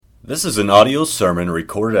This is an audio sermon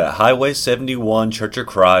recorded at Highway 71 Church of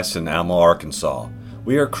Christ in Alma, Arkansas.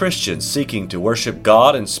 We are Christians seeking to worship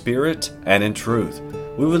God in spirit and in truth.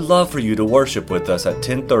 We would love for you to worship with us at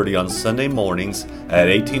 10:30 on Sunday mornings at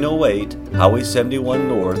 1808 Highway 71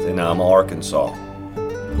 North in Alma, Arkansas.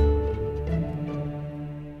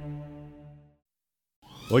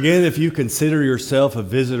 Well, again, if you consider yourself a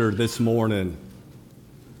visitor this morning,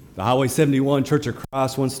 the Highway 71 Church of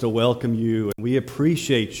Christ wants to welcome you, and we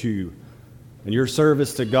appreciate you and your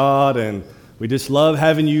service to God, and we just love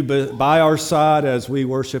having you by our side as we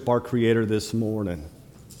worship our Creator this morning.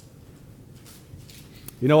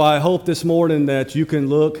 You know, I hope this morning that you can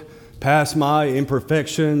look past my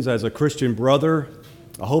imperfections as a Christian brother.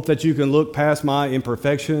 I hope that you can look past my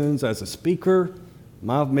imperfections as a speaker,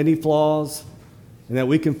 my many flaws, and that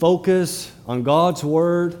we can focus on God's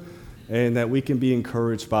Word and that we can be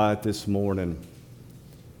encouraged by it this morning.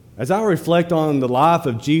 As I reflect on the life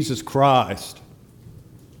of Jesus Christ,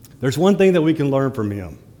 there's one thing that we can learn from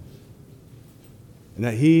Him, and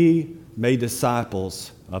that He made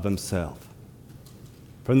disciples of Himself.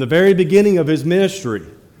 From the very beginning of His ministry,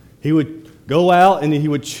 He would go out and He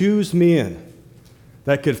would choose men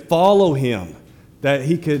that could follow Him,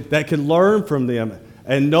 that could learn from them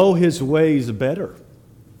and know His ways better.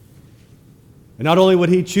 And not only would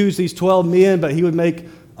He choose these 12 men, but He would make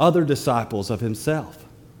other disciples of Himself.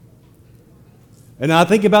 And I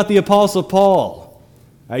think about the Apostle Paul.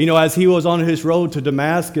 As he was on his road to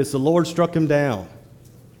Damascus, the Lord struck him down.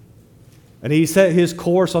 And he set his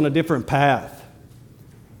course on a different path.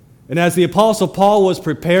 And as the Apostle Paul was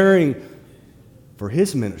preparing for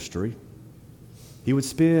his ministry, he would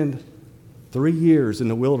spend 3 years in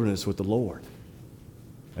the wilderness with the Lord.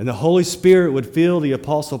 And the Holy Spirit would fill the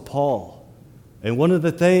Apostle Paul. And one of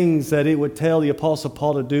the things that it would tell the Apostle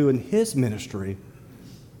Paul to do in his ministry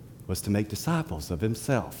was to make disciples of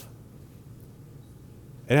himself.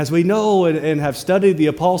 And as we know and have studied the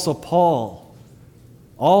Apostle Paul,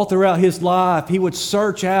 all throughout his life, he would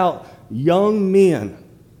search out young men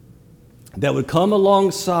that would come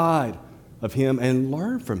alongside of him and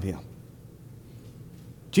learn from him.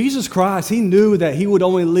 Jesus Christ, He knew that He would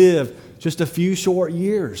only live just a few short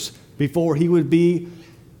years before He would be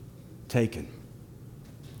taken.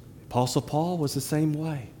 Apostle Paul was the same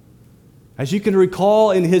way. As you can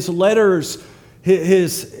recall in his letters, he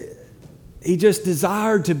just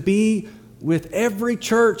desired to be with every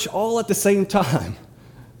church all at the same time.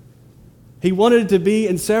 He wanted to be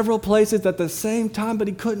in several places at the same time, but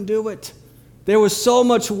he couldn't do it. There was so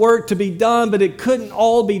much work to be done, but it couldn't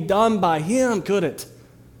all be done by him, could it?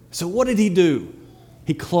 So what did he do?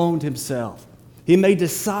 He cloned himself. He made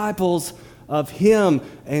disciples of him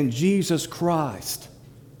and Jesus Christ.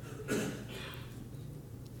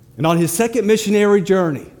 And on his second missionary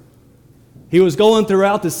journey, he was going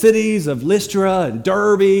throughout the cities of Lystra and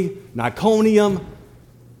Derbe and Iconium,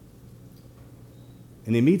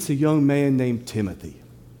 and he meets a young man named Timothy.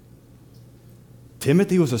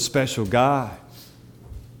 Timothy was a special guy.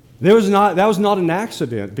 That was not an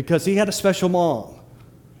accident, because he had a special mom,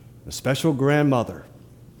 a special grandmother.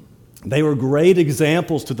 They were great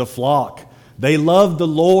examples to the flock. They loved the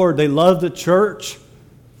Lord. They loved the church.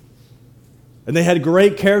 And they had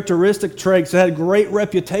great characteristic traits. They had great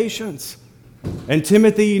reputations. And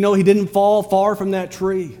Timothy, he didn't fall far from that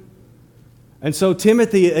tree. And so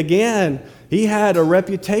Timothy, again, he had a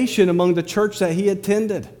reputation among the church that he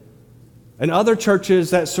attended and other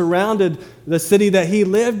churches that surrounded the city that he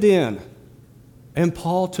lived in. And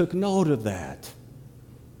Paul took note of that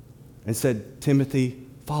and said, Timothy,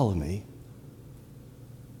 follow me.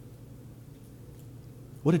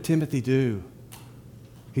 What did Timothy do?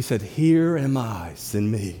 He said, here am I, send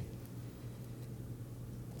me.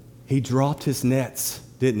 He dropped his nets,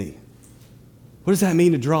 didn't he? What does that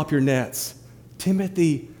mean, to drop your nets?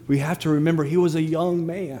 Timothy, we have to remember, he was a young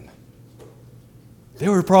man. There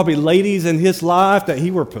were probably ladies in his life that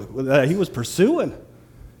he was pursuing.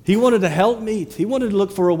 He wanted to help meet. He wanted to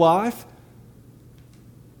look for a wife.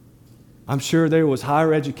 I'm sure there was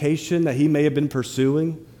higher education that he may have been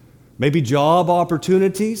pursuing, maybe job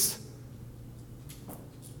opportunities.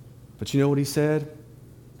 But you know what he said?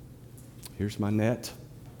 Here's my net.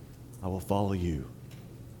 I will follow you.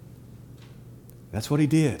 That's what he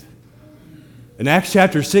did. In Acts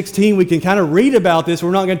chapter 16, we can kind of read about this. We're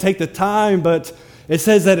not going to take the time, but it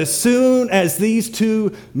says that as soon as these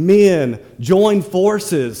two men joined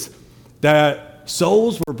forces, that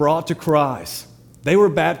souls were brought to Christ. They were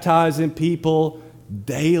baptizing people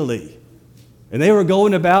daily. And they were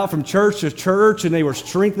going about from church to church, and they were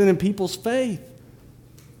strengthening people's faith.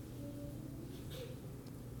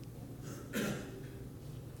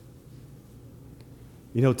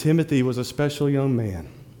 You know, Timothy was a special young man.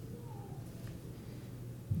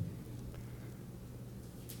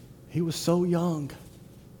 He was so young.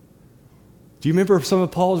 Do you remember some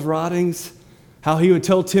of Paul's writings? How he would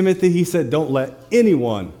tell Timothy, he said, don't let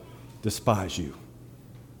anyone despise you.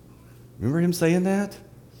 Remember him saying that?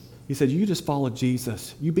 He said, you just follow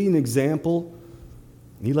Jesus. You be an example,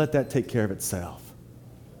 and you let that take care of itself.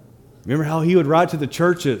 Remember how he would write to the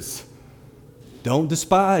churches, don't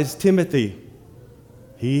despise Timothy.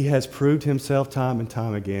 He has proved himself time and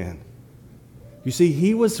time again. You see,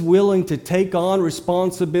 he was willing to take on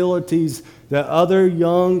responsibilities that other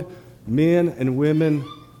young men and women,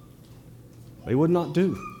 they would not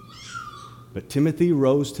do. But Timothy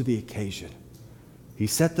rose to the occasion. He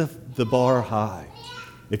set the bar high.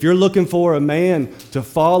 If you're looking for a man to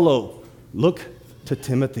follow, look to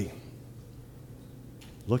Timothy.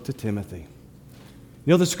 Look to Timothy.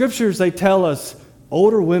 You know, the scriptures, they tell us,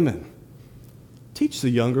 older women, teach the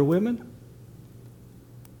younger women.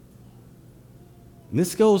 And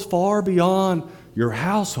this goes far beyond your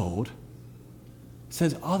household. It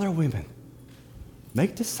says, other women,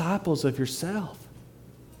 make disciples of yourself.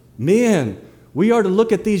 Men, we are to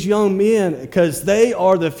look at these young men because they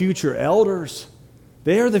are the future elders.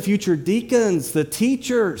 They are the future deacons, the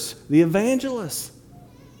teachers, the evangelists.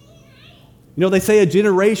 You know, they say a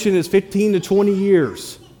generation is 15 to 20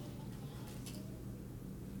 years.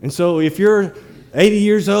 And so if you're 80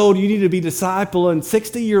 years old, you need to be discipling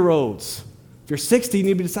 60-year-olds. If you're 60, you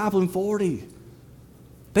need to be discipling 40.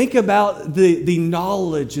 Think about the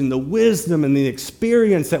knowledge and the wisdom and the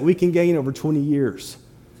experience that we can gain over 20 years.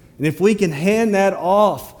 And if we can hand that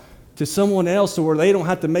off to someone else so where they don't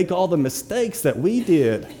have to make all the mistakes that we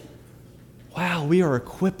did, wow, we are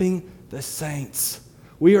equipping the saints.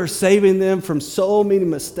 We are saving them from so many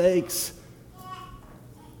mistakes.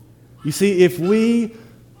 You see, if we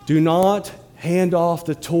do not hand off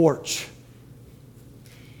the torch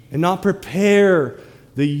and not prepare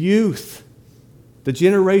the youth, the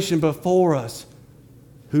generation before us,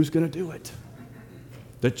 who's going to do it?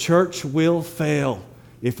 The church will fail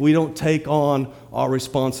if we don't take on our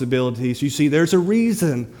responsibilities. You see, there's a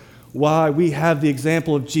reason why we have the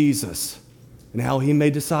example of Jesus and how he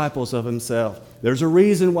made disciples of himself. There's a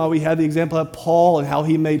reason why we have the example of Paul and how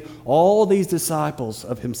he made all these disciples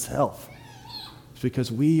of himself. It's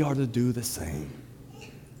because we are to do the same.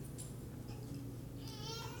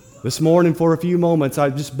 This morning, for a few moments,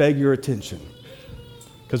 I just beg your attention.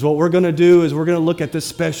 Because what we're going to do is we're going to look at this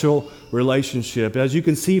special relationship. As you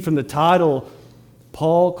can see from the title,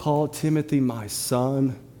 Paul called Timothy my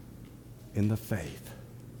son in the faith.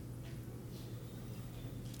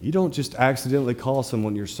 You don't just accidentally call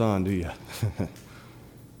someone your son, do you?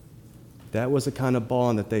 That was the kind of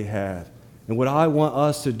bond that they had. And what I want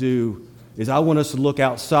us to do is I want us to look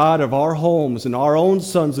outside of our homes and our own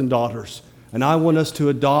sons and daughters, and I want us to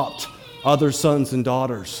adopt other sons and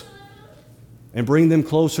daughters and bring them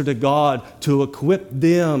closer to God, to equip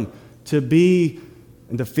them to be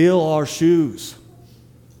and to fill our shoes.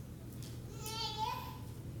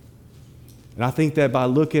 And I think that by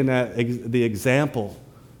looking at the example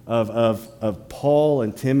of Paul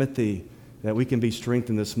and Timothy, that we can be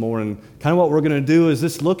strengthened this morning. Kind of what we're going to do is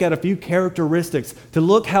just look at a few characteristics to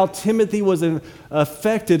look how Timothy was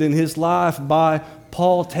affected in his life by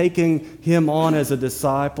Paul taking him on as a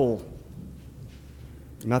disciple.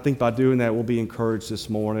 And I think by doing that, we'll be encouraged this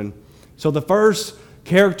morning. So the first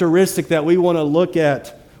characteristic that we want to look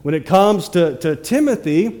at when it comes to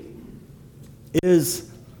Timothy is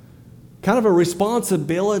kind of a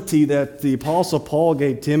responsibility that the Apostle Paul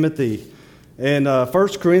gave Timothy. In 1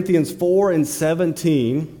 Corinthians 4 and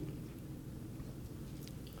 17,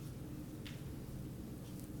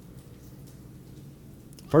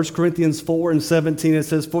 Corinthians 4 and 17, it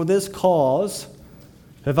says, "For this cause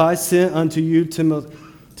have I sent unto you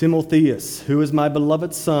Timotheus, who is my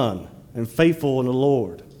beloved son and faithful in the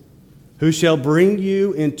Lord, who shall bring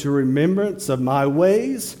you into remembrance of my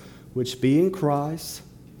ways, which be in Christ,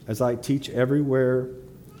 as I teach everywhere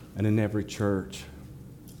and in every church."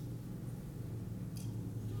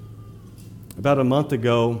 About a month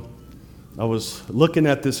ago, I was looking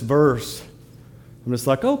at this verse. I'm just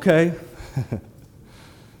like, okay.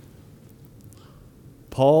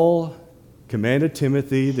 Paul commanded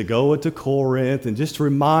Timothy to go into Corinth and just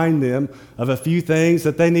remind them of a few things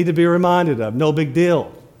that they need to be reminded of. No big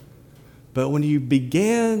deal. But when you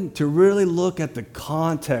begin to really look at the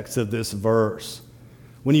context of this verse,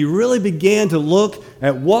 when you really began to look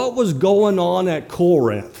at what was going on at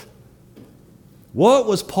Corinth, what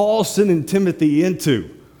was Paul sending Timothy into?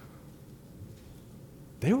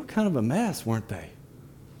 They were kind of a mess, weren't they?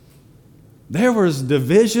 There was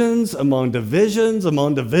divisions among divisions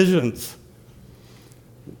among divisions.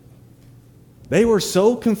 They were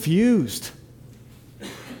so confused.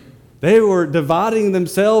 They were dividing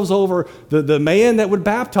themselves over the man that would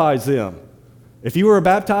baptize them. If you were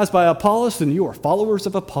baptized by Apollos, then you were followers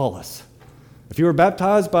of Apollos. If you were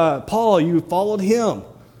baptized by Paul, you followed him.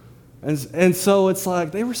 And so it's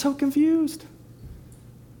like they were so confused.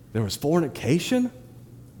 There was fornication.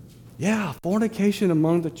 Yeah, fornication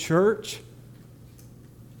among the church.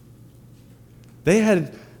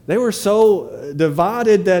 They were so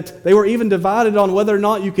divided that they were even divided on whether or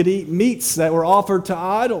not you could eat meats that were offered to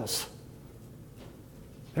idols.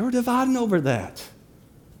 They were dividing over that.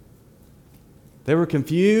 They were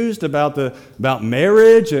confused about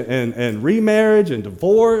marriage and remarriage and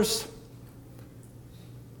divorce.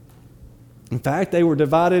 In fact, they were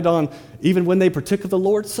divided on even when they partook of the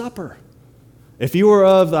Lord's Supper. If you were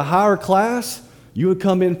of the higher class, you would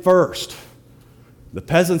come in first. The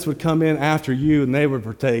peasants would come in after you, and they would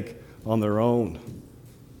partake on their own.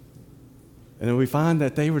 And then we find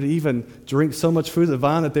that they would even drink so much fruit of the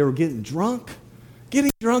vine that they were getting drunk in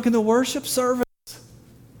the worship service.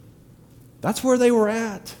 That's where they were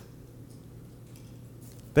at.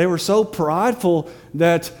 They were so prideful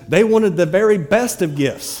that they wanted the very best of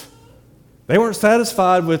gifts. They weren't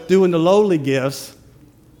satisfied with doing the lowly gifts.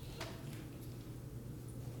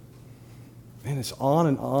 Man, it's on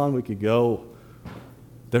and on we could go.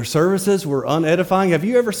 Their services were unedifying. Have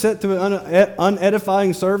you ever sat through an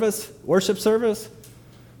unedifying service, worship service?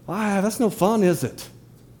 That's no fun, is it?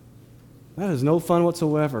 That is no fun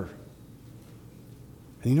whatsoever.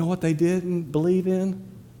 And you know what they didn't believe in?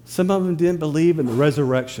 Some of them didn't believe in the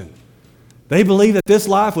resurrection. They believed that this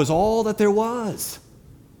life was all that there was.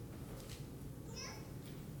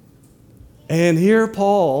 And here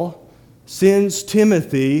Paul sends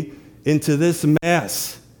Timothy into this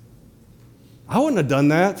mess. I wouldn't have done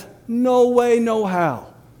that. No way, no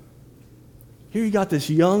how. Here you got this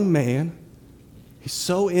young man. He's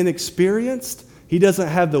so inexperienced. He doesn't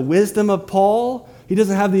have the wisdom of Paul. He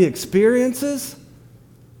doesn't have the experiences.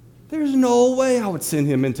 There's no way I would send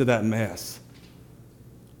him into that mess.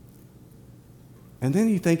 And then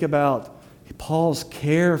you think about Paul's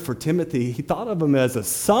care for Timothy. He thought of him as a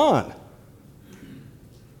son.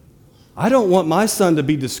 I don't want my son to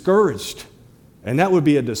be discouraged. And that would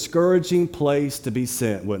be a discouraging place to be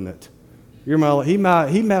sent, wouldn't it? He might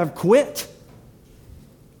have quit.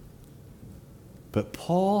 But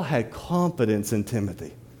Paul had confidence in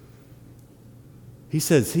Timothy. He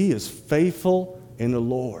says he is faithful in the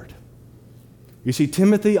Lord. You see,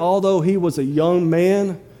 Timothy, although he was a young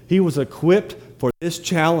man, he was equipped for this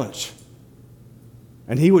challenge.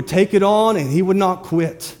 And he would take it on and he would not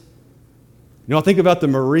quit. You know, I think about the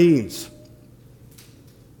Marines.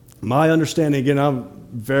 My understanding, again, I'm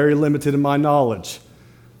very limited in my knowledge.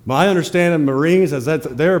 My understanding of Marines is that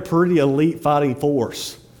they're a pretty elite fighting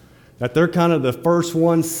force. That they're kind of the first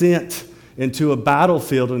one sent into a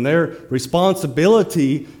battlefield, and their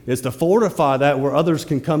responsibility is to fortify that where others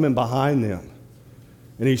can come in behind them.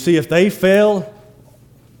 And you see, if they fail,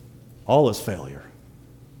 all is failure.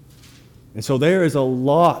 And so there is a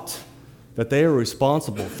lot that they are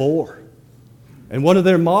responsible for. And one of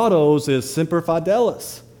their mottos is Semper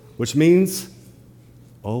Fidelis, which means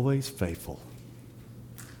always faithful.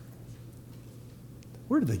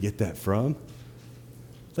 Where did they get that from?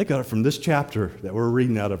 They got it from this chapter that we're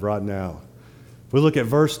reading out of right now. If we look at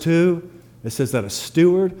verse 2, it says that a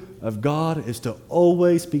steward of God is to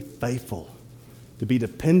always be faithful, to be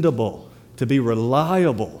dependable, to be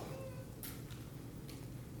reliable.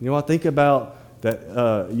 You know, I think about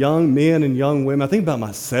that young men and young women. I think about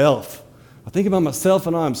myself.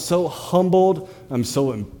 And I'm so humbled. I'm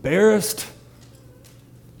so embarrassed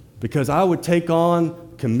because I would take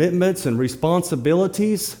on commitments and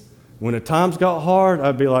responsibilities. When the times got hard,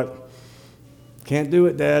 I'd be like, can't do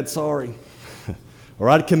it, Dad, sorry. Or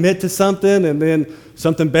I'd commit to something, and then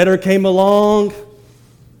something better came along.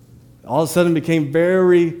 All of a sudden it became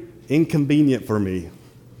very inconvenient for me.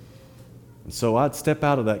 And so I'd step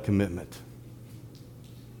out of that commitment.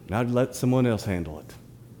 And I'd let someone else handle it.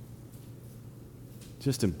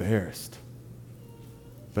 Just embarrassed.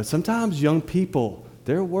 But sometimes young people,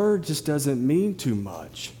 their word just doesn't mean too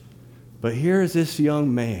much. But here is this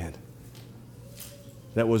young man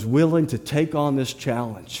that was willing to take on this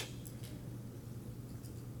challenge.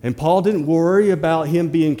 And Paul didn't worry about him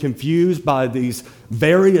being confused by these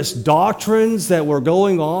various doctrines that were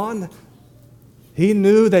going on. He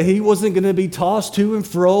knew that he wasn't going to be tossed to and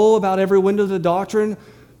fro about every wind of the doctrine,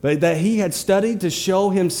 but that he had studied to show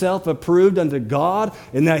himself approved unto God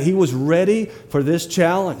and that he was ready for this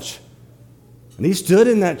challenge. And he stood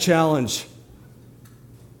in that challenge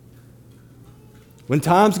When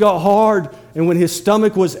times got hard and when his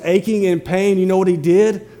stomach was aching in pain, you know what he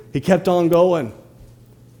did? He kept on going.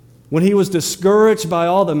 When he was discouraged by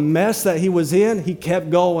all the mess that he was in, he kept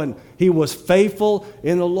going. He was faithful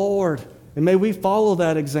in the Lord. And may we follow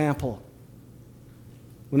that example.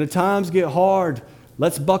 When the times get hard,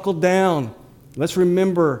 let's buckle down. Let's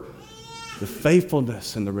remember the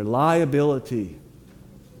faithfulness and the reliability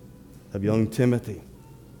of young Timothy.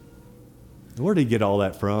 Where did he get all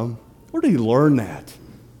that from? Where did he learn that?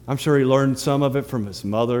 I'm sure he learned some of it from his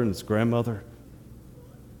mother and his grandmother.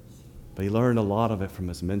 But he learned a lot of it from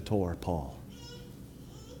his mentor, Paul.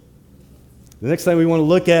 The next thing we want to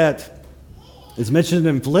look at is mentioned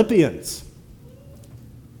in Philippians.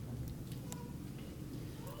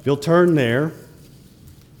 If you'll turn there.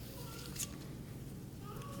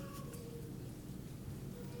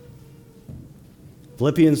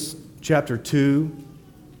 Philippians chapter 2,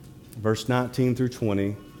 verse 19 through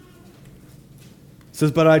 20. It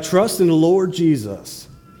says, "But I trust in the Lord Jesus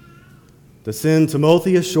to send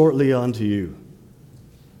Timotheus shortly unto you,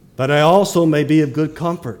 that I also may be of good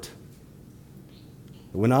comfort.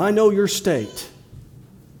 When I know your state,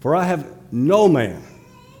 for I have no man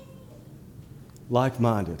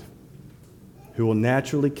like-minded who will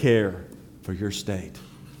naturally care for your state."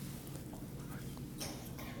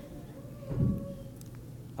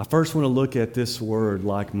 I first want to look at this word,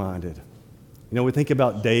 like-minded. You know, we think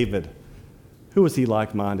about David. Who was he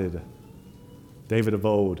like-minded? David of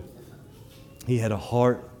old. He had a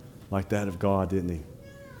heart like that of God, didn't he?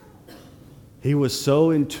 He was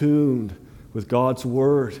so in tune with God's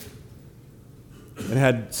word and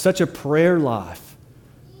had such a prayer life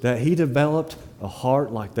that he developed a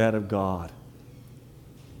heart like that of God.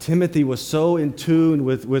 Timothy was so in tune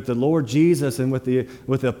with the Lord Jesus and with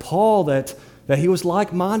the Paul that he was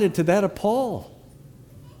like-minded to that of Paul.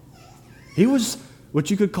 He was what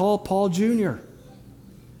you could call Paul Jr.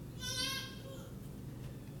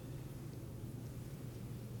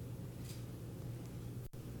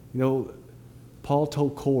 You know, Paul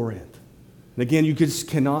told Corinth. And again, you just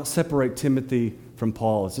cannot separate Timothy from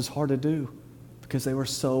Paul. It's just hard to do because they were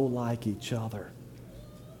so like each other.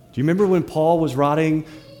 Do you remember when Paul was writing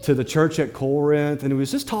to the church at Corinth and he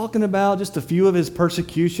was just talking about just a few of his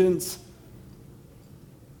persecutions?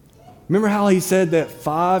 Remember how he said that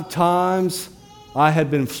 5 times I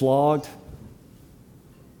had been flogged?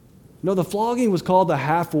 No, the flogging was called the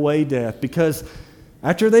halfway death because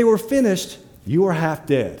after they were finished, you were half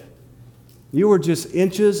dead. You were just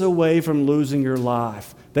inches away from losing your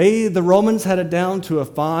life. The Romans had it down to a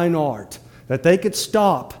fine art that they could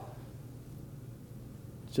stop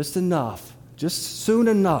just enough, just soon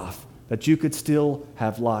enough that you could still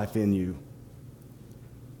have life in you.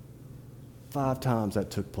 5 times that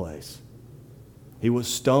took place. He was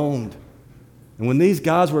stoned. And when these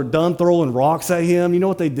guys were done throwing rocks at him, you know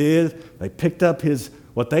what they did? They picked up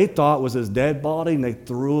what they thought was his dead body and they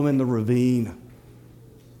threw him in the ravine.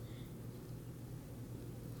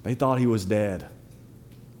 They thought he was dead.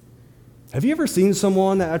 Have you ever seen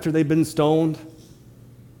someone after they've been stoned?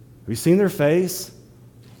 Have you seen their face?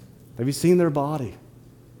 Have you seen their body?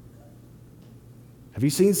 Have you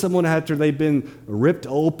seen someone after they've been ripped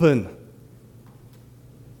open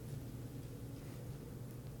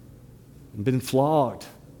and been flogged?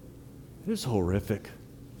 It is horrific.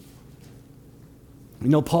 You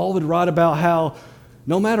know, Paul would write about how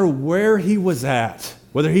no matter where he was at,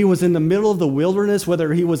 whether he was in the middle of the wilderness,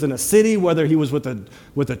 whether he was in a city, whether he was with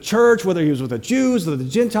a church, whether he was with the Jews or the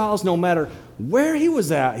Gentiles, no matter where he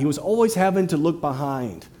was at, he was always having to look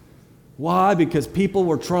behind. Why? Because people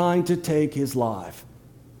were trying to take his life.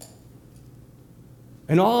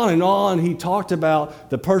 And on he talked about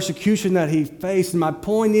the persecution that he faced. And my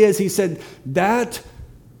point is, he said, that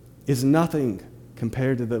is nothing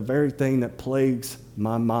compared to the very thing that plagues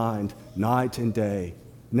my mind night and day.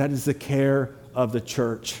 And that is the care of the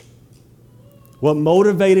church. What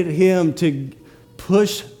motivated him to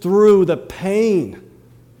push through the pain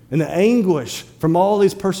and the anguish from all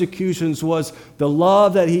these persecutions was the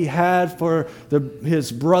love that he had for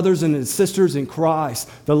his brothers and his sisters in Christ,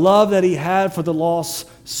 the love that he had for the lost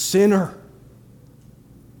sinner.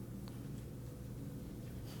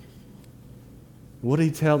 What did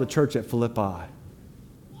he tell the church at Philippi?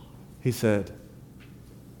 He said,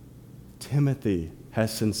 Timothy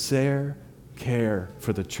has sincere care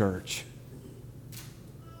for the church.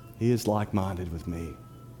 He is like-minded with me.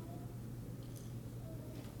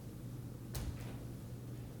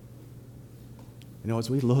 You know,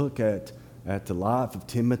 as we look at the life of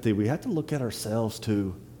Timothy, we have to look at ourselves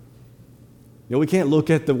too. You know, we can't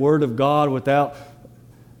look at the Word of God without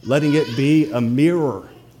letting it be a mirror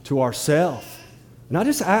to ourselves. And I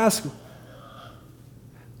just ask,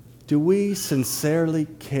 do we sincerely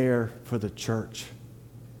care for the church?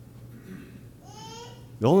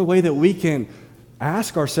 The only way that we can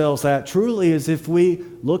ask ourselves that truly is if we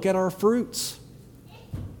look at our fruits.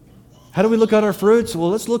 How do we look at our fruits?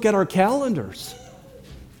 Well, let's look at our calendars.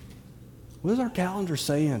 What is our calendar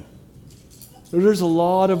saying? There's a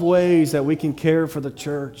lot of ways that we can care for the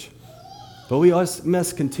church. But we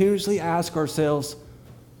must continuously ask ourselves,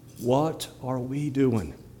 what are we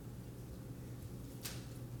doing?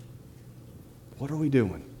 What are we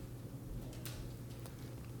doing?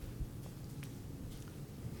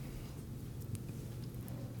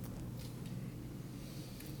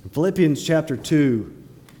 In Philippians chapter 2,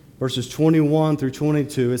 verses 21 through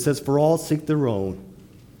 22, it says, "For all seek their own,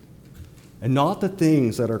 and not the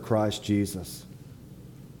things that are Christ Jesus.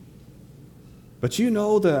 But you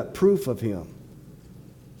know that proof of him,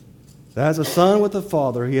 that as a son with the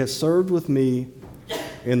Father, he has served with me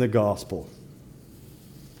in the gospel."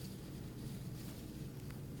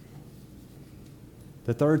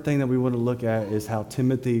 The third thing that we want to look at is how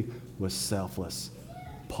Timothy was selfless.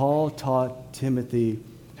 Paul taught Timothy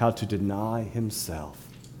how to deny himself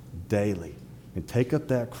daily and take up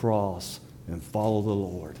that cross and follow the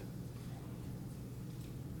Lord.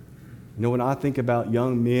 You know, when I think about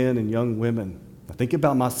young men and young women, I think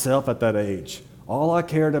about myself at that age. All I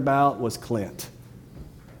cared about was Clint.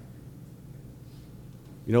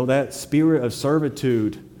 You know, that spirit of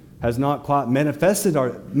servitude has not quite manifested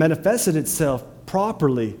itself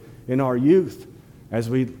properly in our youth. As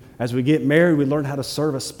we get married, we learn how to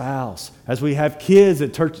serve a spouse. As we have kids,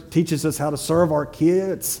 it teaches us how to serve our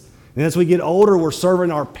kids. And as we get older, we're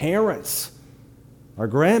serving our parents, our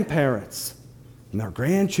grandparents, and our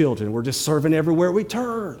grandchildren. We're just serving everywhere we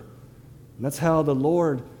turn. And that's how the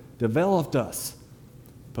Lord developed us.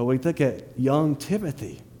 But we look at young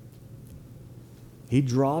Timothy. He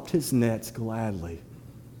dropped his nets gladly,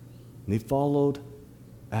 and he followed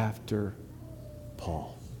after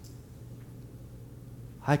Paul.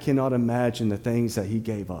 I cannot imagine the things that he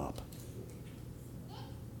gave up.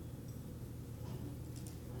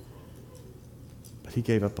 But he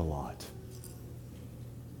gave up a lot.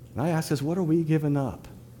 And I ask us, what are we giving up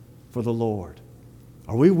for the Lord?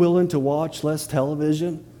 Are we willing to watch less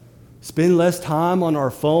television, spend less time on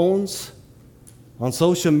our phones, on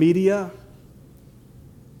social media?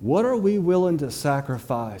 What are we willing to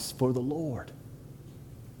sacrifice for the Lord?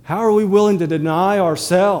 How are we willing to deny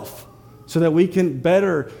ourselves so that we can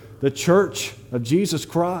better the church of Jesus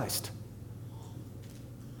Christ?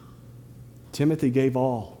 Timothy gave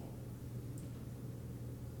all.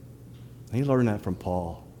 He learned that from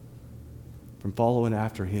Paul, from following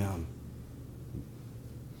after him.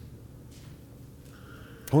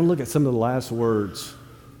 I want to look at some of the last words.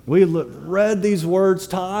 We read these words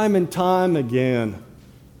time and time again.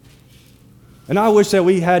 And I wish that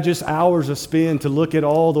we had just hours to spend to look at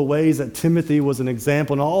all the ways that Timothy was an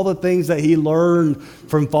example and all the things that he learned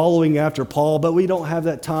from following after Paul, but we don't have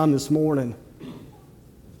that time this morning.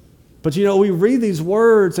 But you know, we read these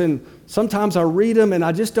words, and sometimes I read them and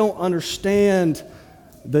I just don't understand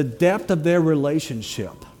the depth of their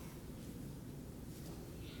relationship.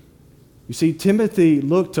 You see, Timothy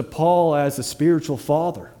looked to Paul as a spiritual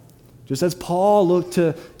father, just as Paul looked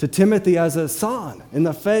to Timothy as a son in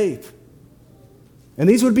the faith. And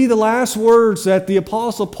these would be the last words that the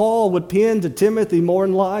Apostle Paul would pen to Timothy, more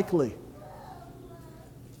than likely.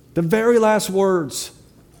 The very last words.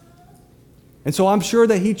 And so I'm sure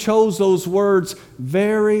that he chose those words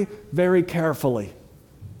very, very carefully.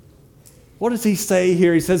 What does he say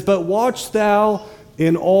here? He says, "But watch thou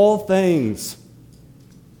in all things."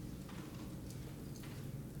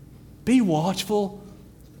 Be watchful.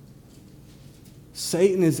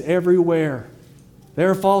 Satan is everywhere. There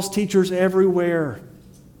are false teachers everywhere.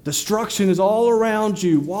 Destruction is all around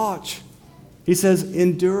you. Watch. He says,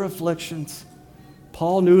 endure afflictions.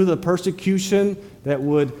 Paul knew the persecution that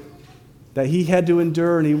he had to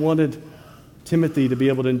endure, and he wanted Timothy to be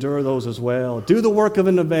able to endure those as well. Do the work of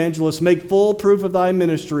an evangelist. Make full proof of thy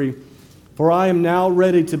ministry, for I am now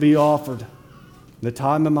ready to be offered. The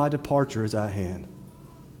time of my departure is at hand.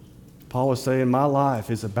 Paul was saying, my life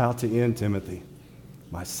is about to end, Timothy,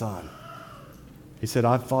 my son. He said,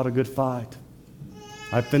 I've fought a good fight.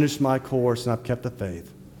 I've finished my course, and I've kept the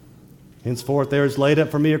faith. Henceforth there is laid up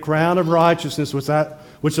for me a crown of righteousness, which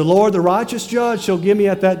the Lord, the righteous judge, shall give me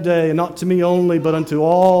at that day, and not to me only, but unto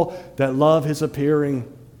all that love his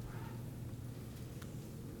appearing.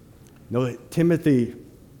 Know that Timothy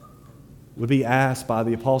would be asked by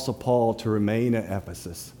the Apostle Paul to remain at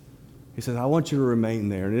Ephesus. He said, I want you to remain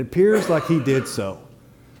there. And it appears like he did so.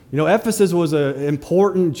 You know, Ephesus was an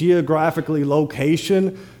important geographically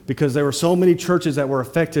location because there were so many churches that were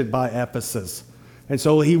affected by Ephesus. And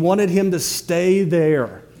so he wanted him to stay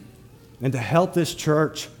there and to help this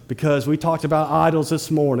church, because we talked about idols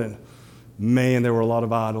this morning. Man, there were a lot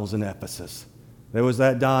of idols in Ephesus. There was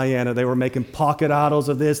that Diana. They were making pocket idols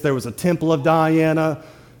of this. There was a temple of Diana.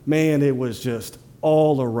 Man, it was just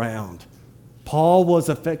all around. Paul was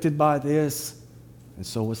affected by this, and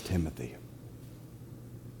so was Timothy.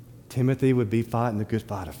 Timothy would be fighting the good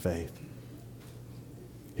fight of faith.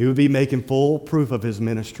 He would be making full proof of his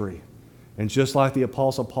ministry. And just like the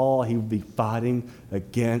Apostle Paul, he would be fighting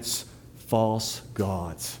against false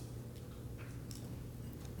gods.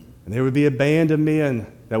 And there would be a band of men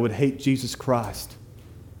that would hate Jesus Christ.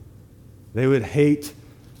 They would hate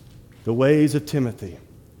the ways of Timothy.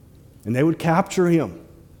 And they would capture him.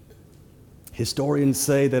 Historians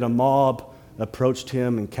say that a mob approached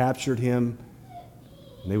him and captured him,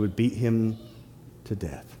 and they would beat him to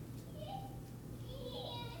death.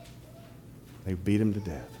 They would beat him to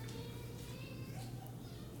death.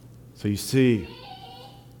 So you see,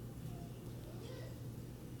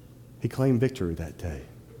 he claimed victory that day.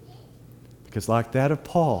 Because like that of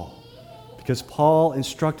Paul, because Paul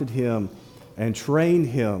instructed him and trained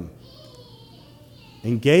him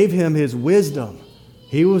and gave him his wisdom,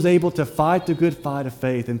 he was able to fight the good fight of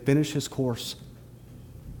faith and finish his course.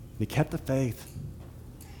 He kept the faith.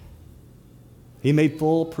 He made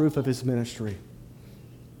full proof of his ministry.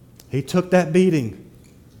 He took that beating,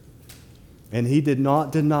 and he did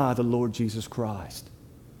not deny the Lord Jesus Christ.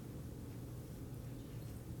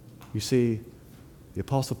 You see, the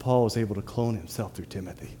Apostle Paul was able to clone himself through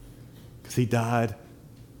Timothy, because he died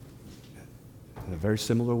in a very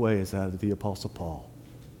similar way as that of the Apostle Paul.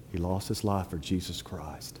 He lost his life for Jesus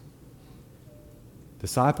Christ.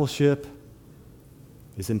 Discipleship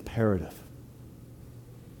is imperative.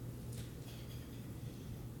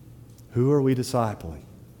 Who are we discipling?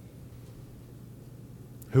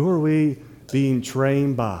 Who are we being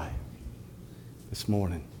trained by this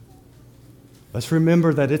morning? Let's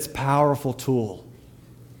remember that it's a powerful tool.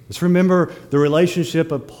 Let's remember the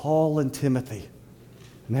relationship of Paul and Timothy,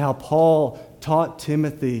 and how Paul taught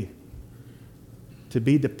Timothy to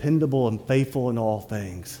be dependable and faithful in all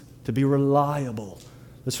things, to be reliable.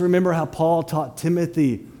 Let's remember how Paul taught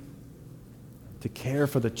Timothy to care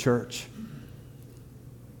for the church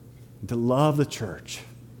and to love the church.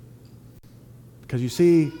 Because you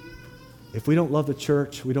see, if we don't love the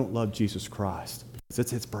church, we don't love Jesus Christ, because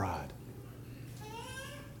it's his bride.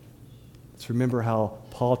 Let's remember how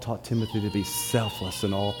Paul taught Timothy to be selfless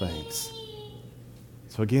in all things.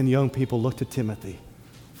 So again, young people, look to Timothy.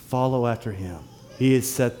 Follow after him. He has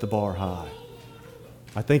set the bar high.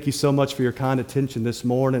 I thank you so much for your kind attention this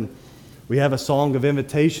morning. We have a song of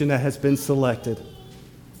invitation that has been selected.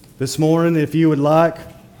 This morning, if you would like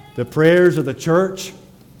the prayers of the church,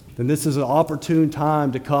 then this is an opportune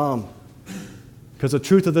time to come. Because the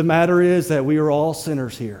truth of the matter is that we are all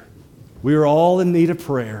sinners here. We are all in need of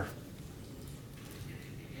prayer.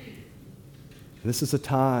 This is a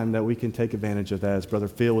time that we can take advantage of that, as Brother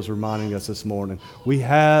Phil was reminding us this morning. We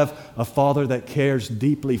have a Father that cares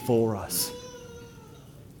deeply for us.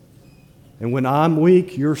 And when I'm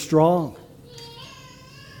weak, you're strong.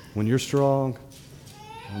 When you're strong,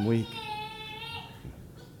 I'm weak.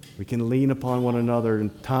 We can lean upon one another in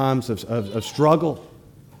times of struggle.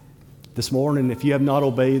 This morning, if you have not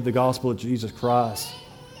obeyed the gospel of Jesus Christ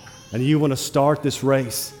and you want to start this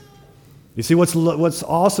race, you see what's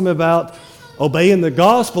awesome about obeying the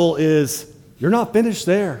gospel is you're not finished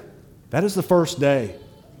there. That is the first day.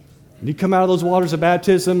 When you come out of those waters of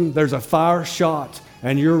baptism, there's a fire shot,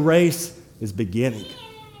 and your race is beginning.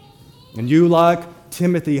 And you, like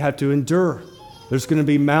Timothy, have to endure. There's going to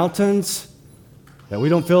be mountains that we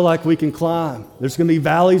don't feel like we can climb. There's going to be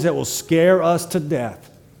valleys that will scare us to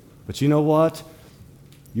death. But you know what?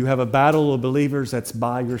 You have a battle of believers that's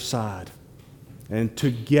by your side. And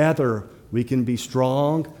together we can be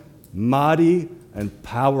strong, mighty, and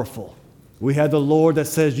powerful. We have the Lord that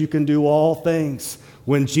says you can do all things.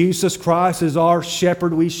 When Jesus Christ is our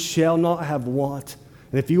shepherd, we shall not have want.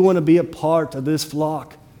 And if you want to be a part of this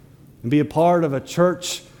flock and be a part of a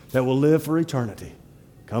church that will live for eternity,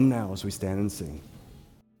 come now as we stand and sing.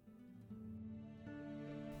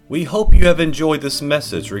 We hope you have enjoyed this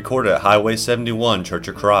message recorded at Highway 71 Church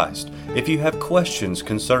of Christ. If you have questions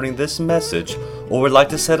concerning this message or would like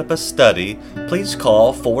to set up a study, please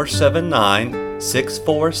call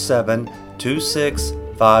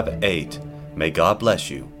 479-647-2658. May God bless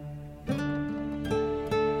you.